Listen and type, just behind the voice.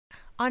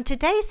On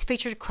today's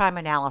featured crime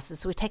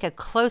analysis, we take a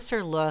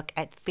closer look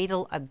at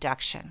fetal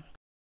abduction.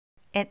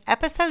 In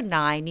episode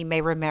 9, you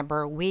may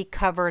remember we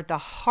covered the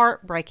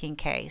heartbreaking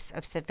case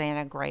of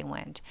Savannah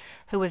Greywind,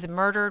 who was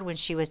murdered when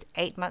she was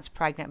 8 months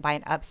pregnant by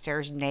an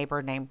upstairs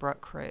neighbor named Brooke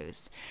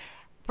Cruz.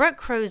 Brooke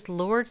Cruz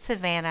lured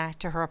Savannah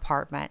to her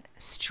apartment,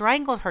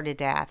 strangled her to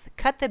death,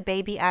 cut the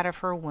baby out of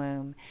her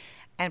womb,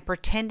 and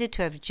pretended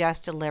to have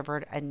just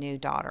delivered a new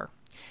daughter.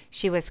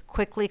 She was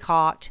quickly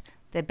caught.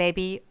 The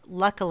baby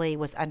luckily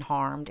was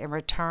unharmed and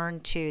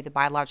returned to the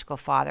biological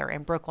father,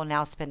 and Brooke will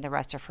now spend the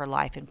rest of her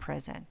life in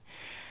prison.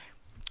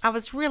 I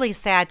was really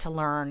sad to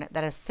learn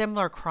that a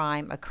similar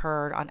crime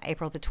occurred on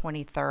April the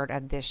 23rd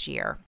of this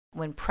year,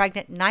 when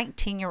pregnant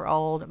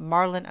 19-year-old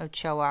Marlon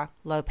Ochoa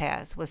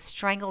Lopez was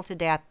strangled to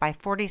death by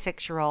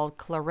 46-year-old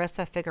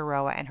Clarissa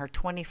Figueroa and her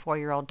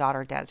 24-year-old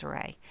daughter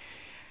Desiree.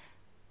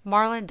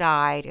 Marlon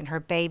died, and her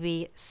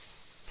baby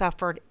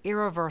suffered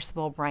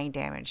irreversible brain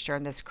damage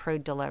during this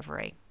crude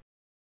delivery.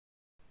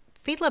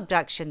 Fetal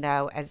abduction,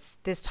 though, as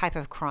this type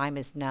of crime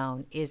is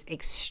known, is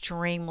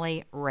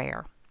extremely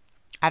rare.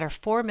 Out of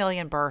 4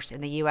 million births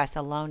in the U.S.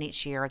 alone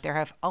each year, there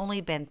have only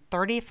been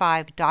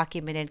 35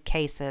 documented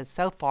cases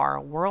so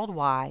far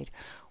worldwide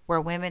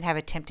where women have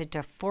attempted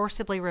to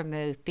forcibly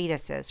remove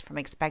fetuses from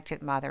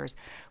expectant mothers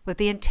with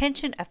the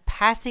intention of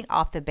passing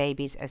off the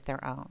babies as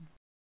their own.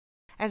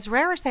 As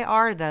rare as they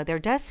are, though, there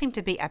does seem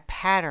to be a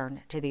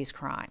pattern to these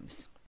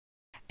crimes.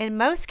 In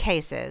most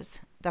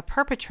cases, the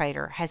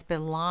perpetrator has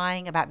been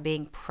lying about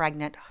being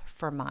pregnant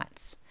for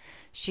months.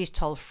 She's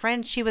told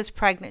friends she was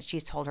pregnant.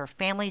 She's told her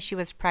family she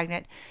was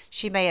pregnant.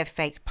 She may have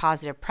faked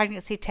positive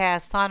pregnancy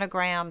tests,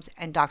 sonograms,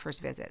 and doctor's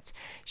visits.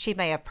 She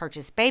may have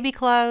purchased baby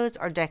clothes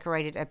or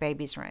decorated a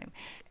baby's room.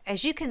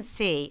 As you can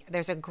see,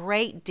 there's a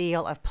great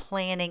deal of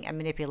planning and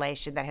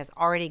manipulation that has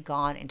already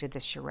gone into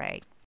this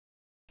charade.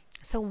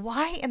 So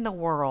why in the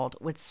world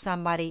would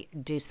somebody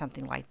do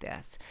something like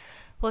this?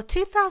 Well, a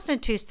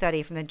 2002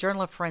 study from the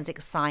Journal of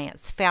Forensic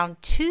Science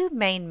found two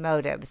main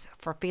motives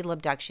for fetal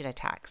abduction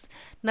attacks.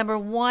 Number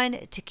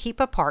one, to keep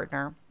a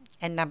partner,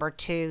 and number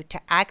two, to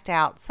act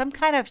out some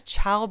kind of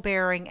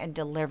childbearing and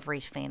delivery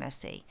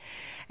fantasy.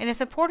 And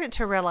it's important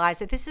to realize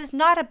that this is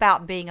not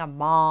about being a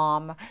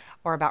mom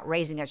or about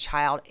raising a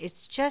child.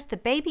 It's just the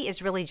baby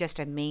is really just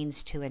a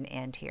means to an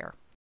end here.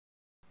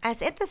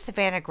 As in the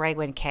Savannah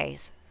Greywind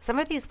case, some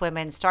of these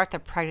women start the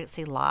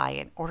pregnancy lie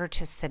in order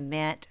to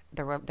cement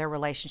their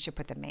relationship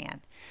with a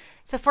man.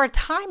 So for a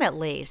time at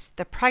least,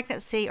 the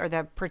pregnancy or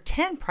the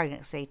pretend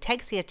pregnancy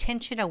takes the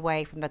attention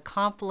away from the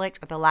conflict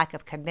or the lack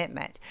of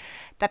commitment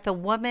that the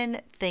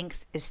woman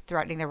thinks is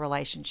threatening the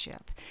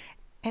relationship.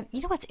 And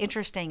you know what's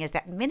interesting is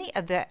that many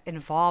of the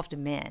involved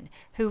men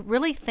who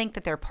really think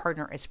that their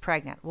partner is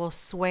pregnant will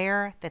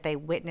swear that they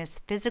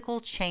witnessed physical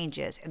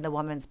changes in the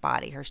woman's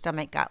body. Her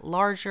stomach got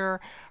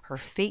larger, her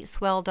feet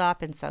swelled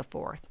up, and so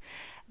forth.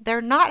 They're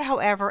not,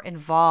 however,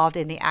 involved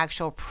in the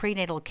actual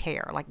prenatal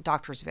care, like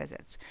doctor's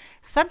visits.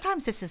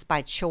 Sometimes this is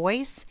by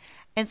choice,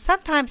 and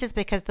sometimes it's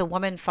because the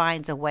woman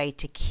finds a way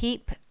to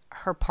keep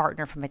her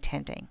partner from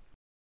attending.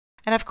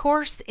 And of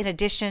course, in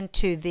addition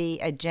to the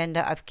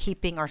agenda of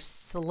keeping or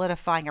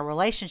solidifying a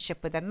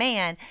relationship with a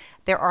man,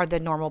 there are the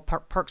normal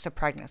perks of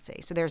pregnancy.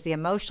 So there's the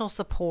emotional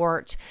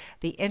support,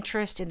 the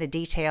interest in the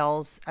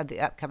details of the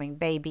upcoming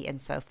baby, and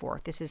so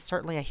forth. This is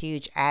certainly a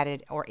huge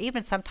added or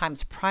even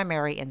sometimes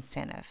primary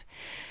incentive.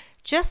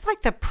 Just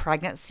like the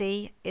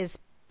pregnancy is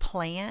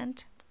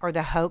planned or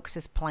the hoax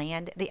is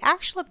planned, the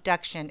actual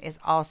abduction is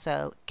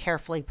also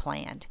carefully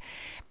planned.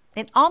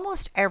 In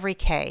almost every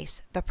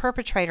case, the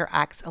perpetrator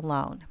acts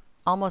alone,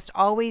 almost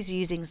always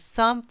using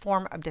some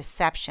form of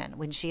deception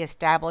when she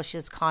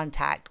establishes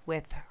contact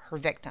with her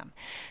victim.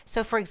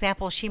 So for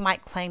example, she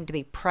might claim to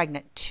be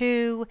pregnant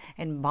too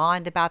and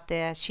bond about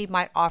this. She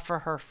might offer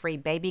her free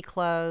baby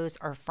clothes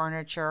or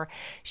furniture.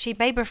 She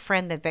may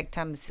befriend the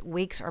victims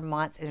weeks or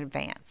months in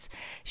advance.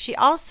 She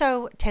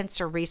also tends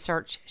to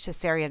research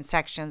cesarean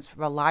sections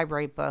from a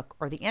library book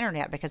or the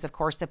internet because of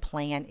course the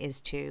plan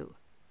is to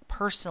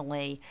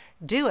personally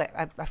do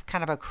a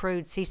kind of a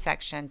crude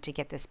C-section to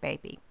get this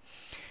baby.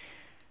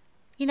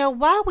 You know,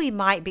 while we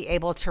might be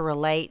able to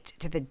relate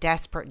to the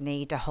desperate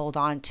need to hold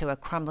on to a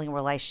crumbling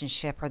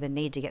relationship or the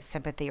need to get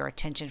sympathy or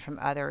attention from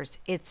others,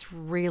 it's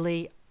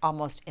really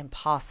almost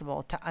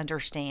impossible to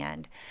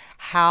understand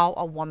how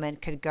a woman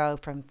could go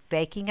from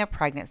faking a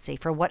pregnancy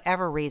for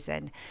whatever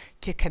reason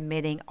to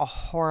committing a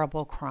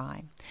horrible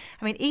crime.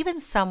 I mean, even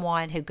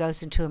someone who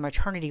goes into a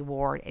maternity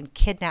ward and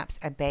kidnaps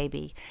a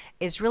baby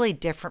is really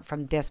different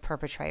from this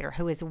perpetrator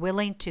who is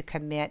willing to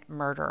commit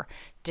murder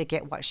to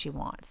get what she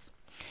wants.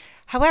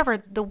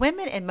 However, the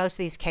women in most of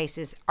these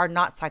cases are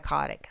not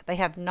psychotic. They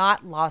have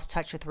not lost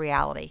touch with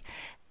reality.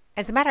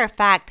 As a matter of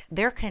fact,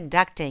 they're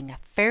conducting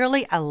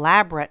fairly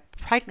elaborate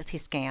pregnancy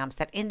scams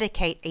that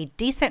indicate a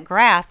decent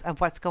grasp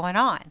of what's going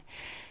on.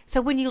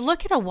 So when you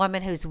look at a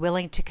woman who's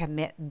willing to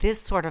commit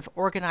this sort of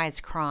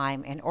organized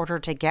crime in order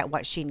to get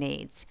what she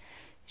needs,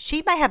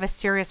 she may have a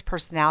serious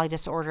personality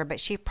disorder, but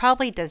she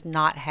probably does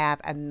not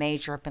have a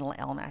major mental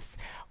illness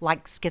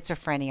like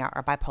schizophrenia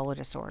or bipolar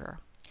disorder.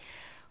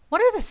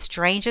 One of the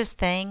strangest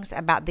things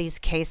about these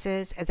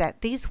cases is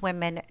that these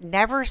women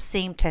never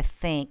seem to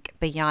think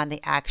beyond the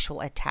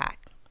actual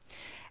attack.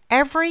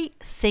 Every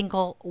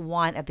single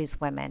one of these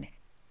women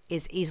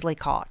is easily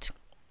caught.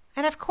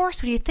 And of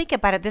course, when you think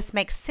about it, this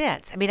makes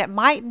sense. I mean, it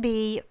might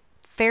be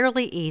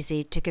fairly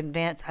easy to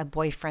convince a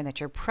boyfriend that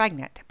you're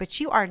pregnant, but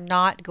you are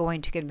not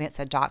going to convince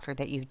a doctor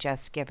that you've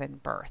just given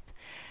birth.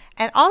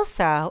 And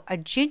also, a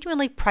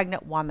genuinely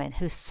pregnant woman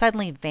who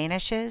suddenly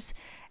vanishes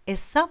is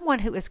someone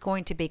who is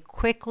going to be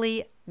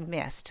quickly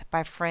missed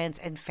by friends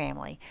and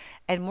family,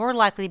 and more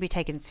likely to be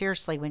taken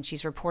seriously when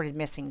she's reported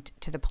missing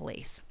to the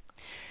police.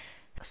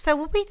 So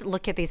when we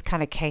look at these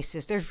kind of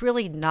cases, there's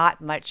really not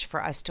much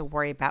for us to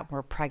worry about when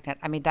we're pregnant.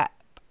 I mean, that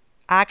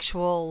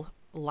actual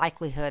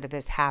likelihood of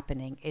this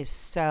happening is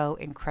so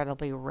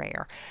incredibly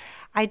rare.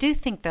 I do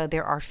think, though,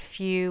 there are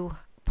few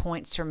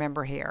points to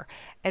remember here.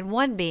 And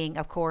one being,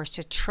 of course,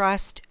 to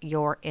trust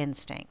your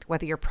instinct,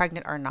 whether you're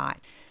pregnant or not.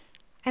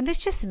 And this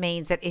just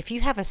means that if you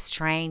have a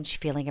strange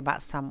feeling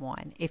about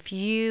someone, if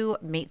you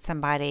meet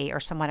somebody or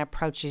someone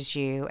approaches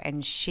you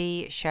and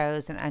she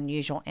shows an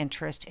unusual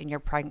interest in your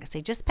pregnancy,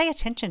 just pay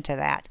attention to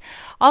that.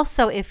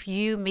 Also, if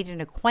you meet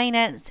an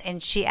acquaintance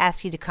and she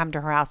asks you to come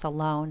to her house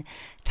alone,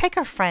 take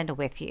a friend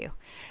with you.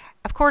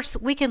 Of course,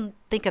 we can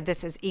think of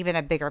this as even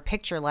a bigger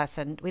picture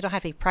lesson. We don't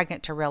have to be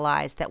pregnant to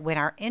realize that when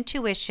our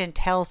intuition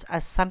tells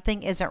us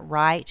something isn't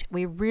right,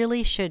 we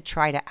really should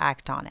try to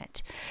act on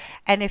it.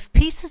 And if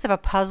pieces of a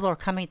puzzle are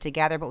coming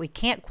together, but we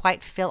can't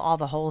quite fill all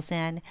the holes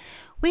in,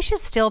 we should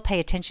still pay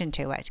attention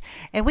to it.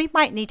 And we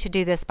might need to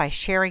do this by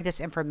sharing this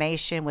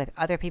information with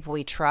other people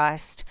we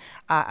trust,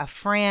 a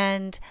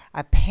friend,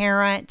 a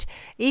parent,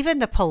 even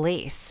the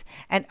police,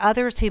 and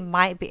others who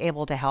might be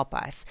able to help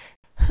us.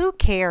 Who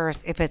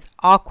cares if it's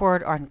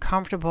awkward or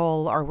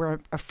uncomfortable or we're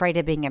afraid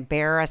of being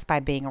embarrassed by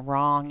being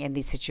wrong in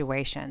these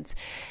situations?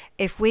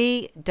 If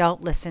we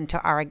don't listen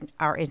to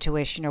our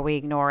intuition or we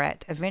ignore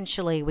it,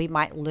 eventually we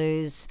might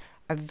lose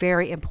a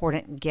very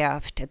important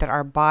gift that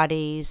our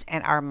bodies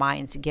and our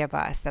minds give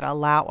us that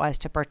allow us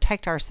to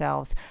protect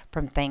ourselves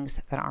from things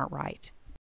that aren't right.